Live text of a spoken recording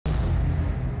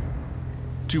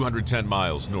210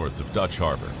 miles north of Dutch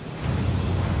Harbor.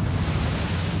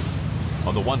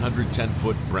 On the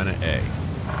 110-foot Brenna A.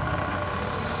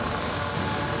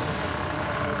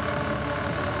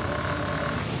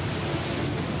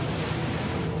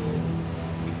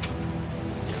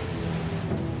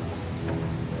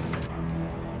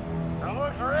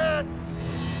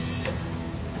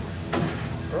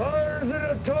 Runners in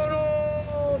a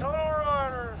tunnel! Tunnel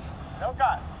runners! No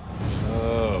cotton.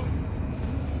 Oh.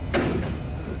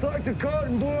 It's like the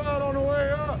cotton blew out on the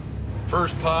way up.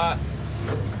 First pot.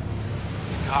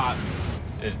 Cotton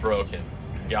is broken.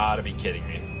 You gotta be kidding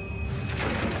me.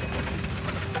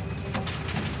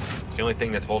 It's the only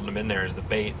thing that's holding them in there is the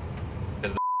bait,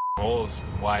 because the hole's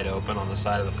wide open on the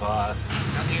side of the pot.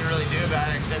 Nothing you can really do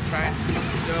about it except try and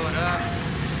throw it up.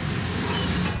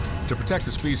 To protect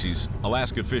the species,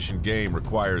 Alaska Fish and Game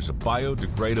requires a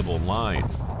biodegradable line,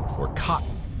 or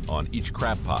cotton, on each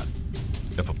crab pot.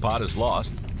 If a pot is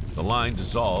lost, the line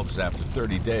dissolves after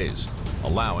 30 days,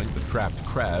 allowing the trapped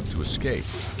crab to escape.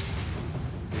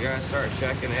 You gotta start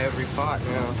checking every pot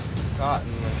now. Cotton.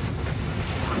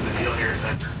 What's the deal here,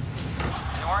 Center?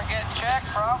 They weren't getting checked,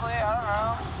 probably. I don't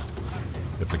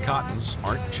know. If the cottons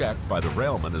aren't checked by the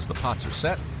railman as the pots are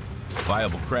set, a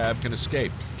viable crab can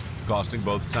escape, costing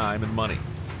both time and money.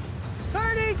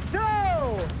 32!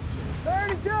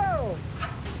 32!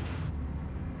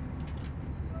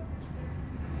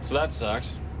 So that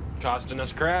sucks. Costing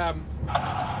us crab.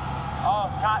 Oh,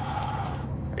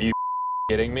 cotton. Are you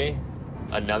kidding me?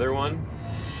 Another one?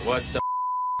 What the?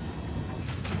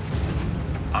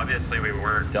 Obviously, we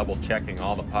weren't Double checking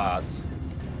all the pots.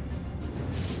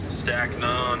 stacking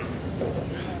on.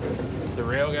 It's the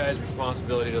rail guy's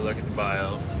responsibility to look at the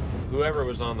bio. Whoever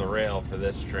was on the rail for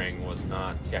this string was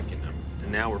not checking them.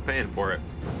 And now we're paying for it.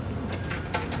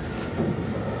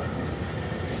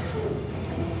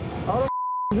 How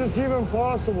the is this even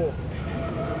possible?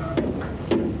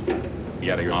 We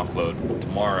gotta go offload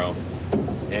tomorrow.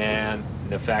 And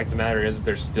the fact of the matter is,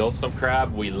 there's still some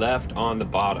crab we left on the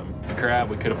bottom. The crab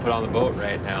we could have put on the boat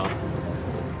right now.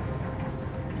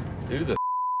 Who the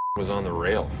was on the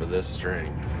rail for this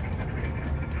string?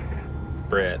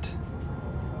 Brett.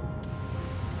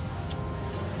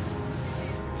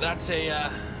 That's a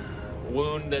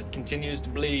wound that continues to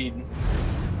bleed.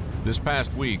 This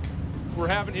past week, We're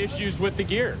having issues with the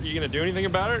gear. You gonna do anything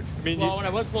about it? I mean, Well, when I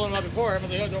was pulling them up before,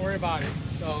 everybody goes, don't worry about it.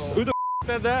 So who the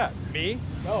said that? Me?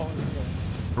 no.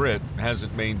 Britt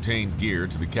hasn't maintained gear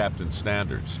to the captain's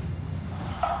standards.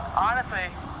 Honestly,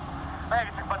 maybe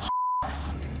it's a bunch of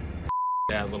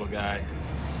Yeah, little guy.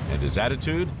 And his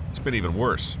attitude, it's been even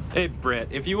worse. Hey, Brett,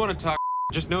 if you want to talk,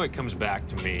 just know it comes back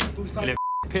to me. And if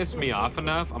it pisses me off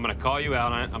enough, I'm going to call you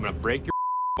out on it. I'm going to break your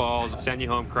balls and send you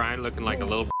home crying, looking like a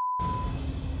little.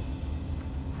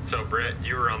 So, Britt,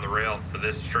 you were on the rail for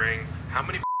this string. How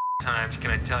many times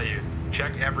can I tell you,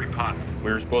 check every pot?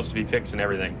 We were supposed to be fixing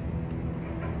everything.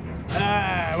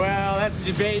 Well, that's a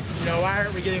debate. You know, why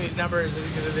aren't we getting these numbers?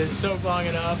 Because it's been so long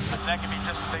enough. that could be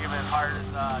just as big of as hard as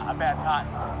a bad cotton.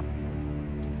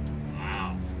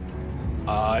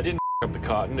 I didn't up the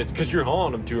cotton. It's because you're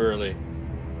hauling them too early.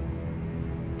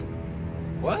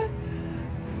 What?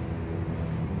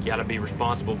 You gotta be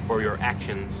responsible for your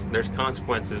actions. There's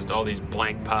consequences to all these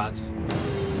blank pots.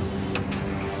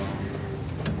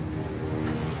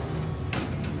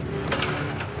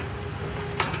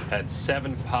 Had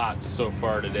 7 pots so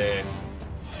far today.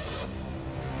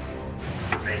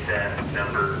 Make that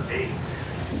number 8.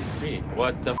 Hey,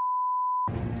 what the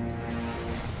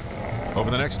Over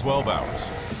the next 12 hours,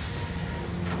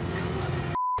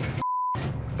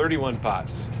 31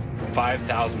 pots.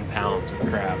 5,000 pounds of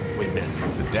crab we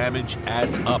missed. the damage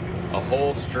adds up, A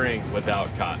whole string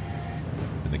without cottons.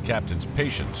 and the captain's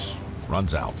patience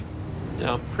runs out. You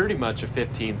know, pretty much a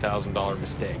 $15,000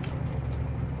 mistake.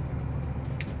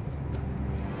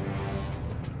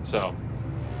 So,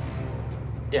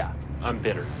 yeah, I'm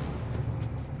bitter.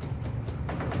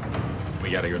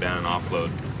 We gotta go down and offload.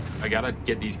 I gotta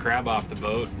get these crab off the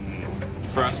boat, and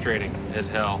frustrating as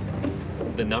hell.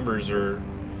 The numbers are,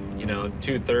 you know,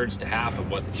 2/3 to half of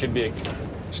what it should be.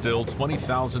 Still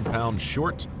 20,000 pounds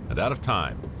short and out of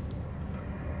time.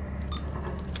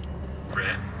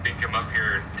 Britt, you can come up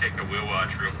here and take a wheel watch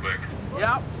real quick.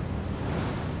 Yep.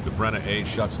 The Brenna A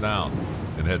shuts down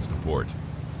and heads to port.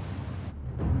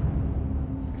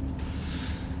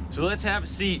 So let's have a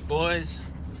seat, boys.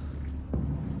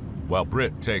 While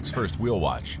Britt takes first wheel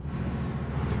watch,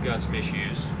 We've got some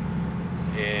issues,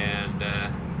 and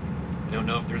we don't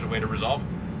know if there's a way to resolve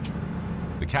them.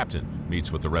 the captain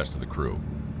meets with the rest of the crew.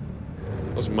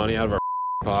 What's money out of our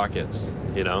pockets,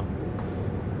 you know?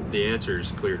 The answer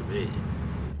is clear to me.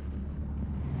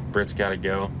 Britt's got to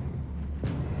go.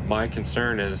 My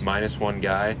concern is -1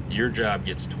 guy, your job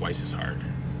gets twice as hard.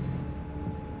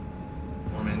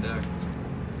 Four-man deck.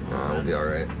 We'll be all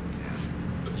right.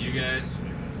 If you guys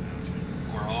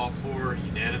are all for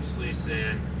unanimously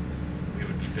saying we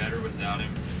would be better without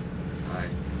him. Aye.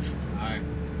 Aye.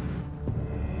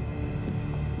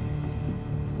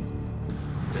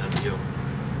 Done deal.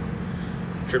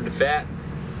 Trim to fat.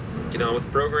 Get on with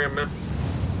the program, man.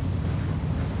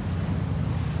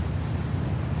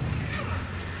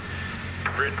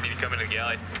 Britt, need to come into the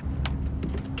galley.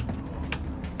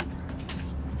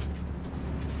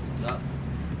 What's up?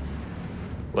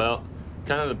 Well,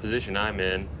 kind of the position I'm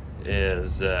in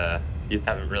is you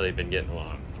haven't really been getting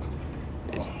along.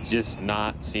 It's just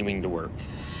not seeming to work.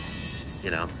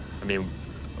 You know, I mean,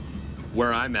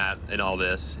 where I'm at in all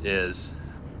this is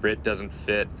Britt doesn't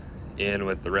fit in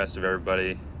with the rest of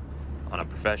everybody on a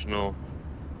professional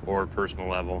or personal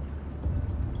level.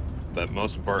 But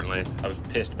most importantly, I was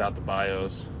pissed about the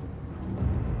bios.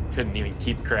 Couldn't even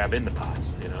keep crab in the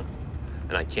pots, you know?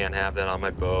 And I can't have that on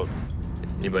my boat.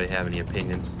 Anybody have any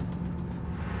opinions?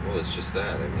 Well, it's just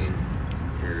that. I mean,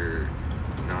 you're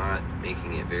not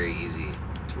making it very easy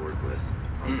to work with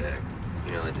on deck.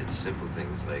 You know, it's simple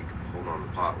things like hold on the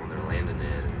pot when they're landing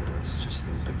it, and it's just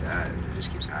things like that, and it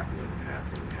just keeps happening and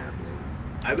happening and happening.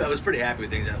 I was pretty happy with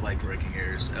things I liked working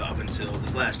here up until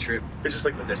this last trip. It's just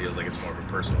like the deck feels like it's more of a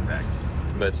personal attack.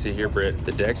 But see here, Britt,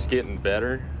 the deck's getting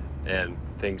better, and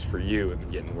things for you have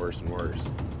been getting worse and worse.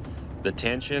 The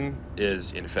tension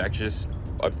is infectious.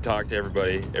 I've talked to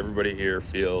everybody. Everybody here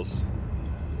feels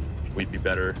we'd be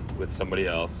better with somebody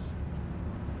else.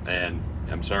 And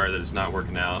I'm sorry that it's not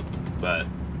working out, but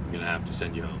I'm gonna have to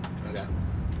send you home. Okay.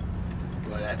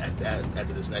 You want to add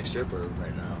after this next trip or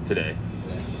right now? Today.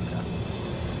 Okay.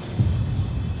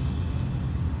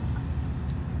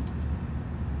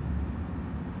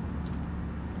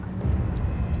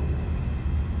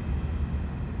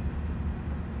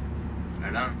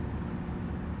 Right on.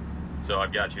 So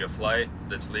I've got you a flight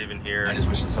that's leaving here. I just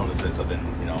wish someone had said something,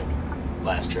 you know,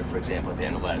 last trip, for example, at the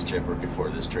end of last trip or before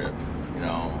this trip, you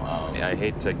know. I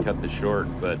hate to cut this short,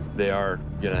 but they are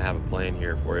gonna have a plane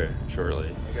here for you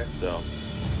shortly. Okay. So.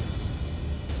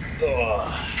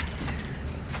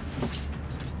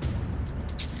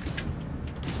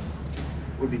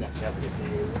 Would be nice to have a good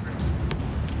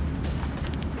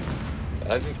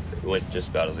day. I think it went just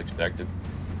about as expected.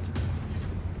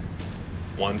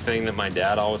 One thing that my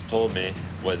dad always told me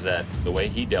was that the way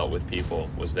he dealt with people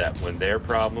was that when their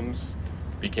problems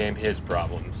became his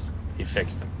problems, he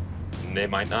fixed them. And they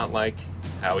might not like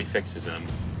how he fixes them,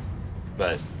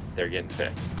 but they're getting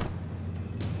fixed.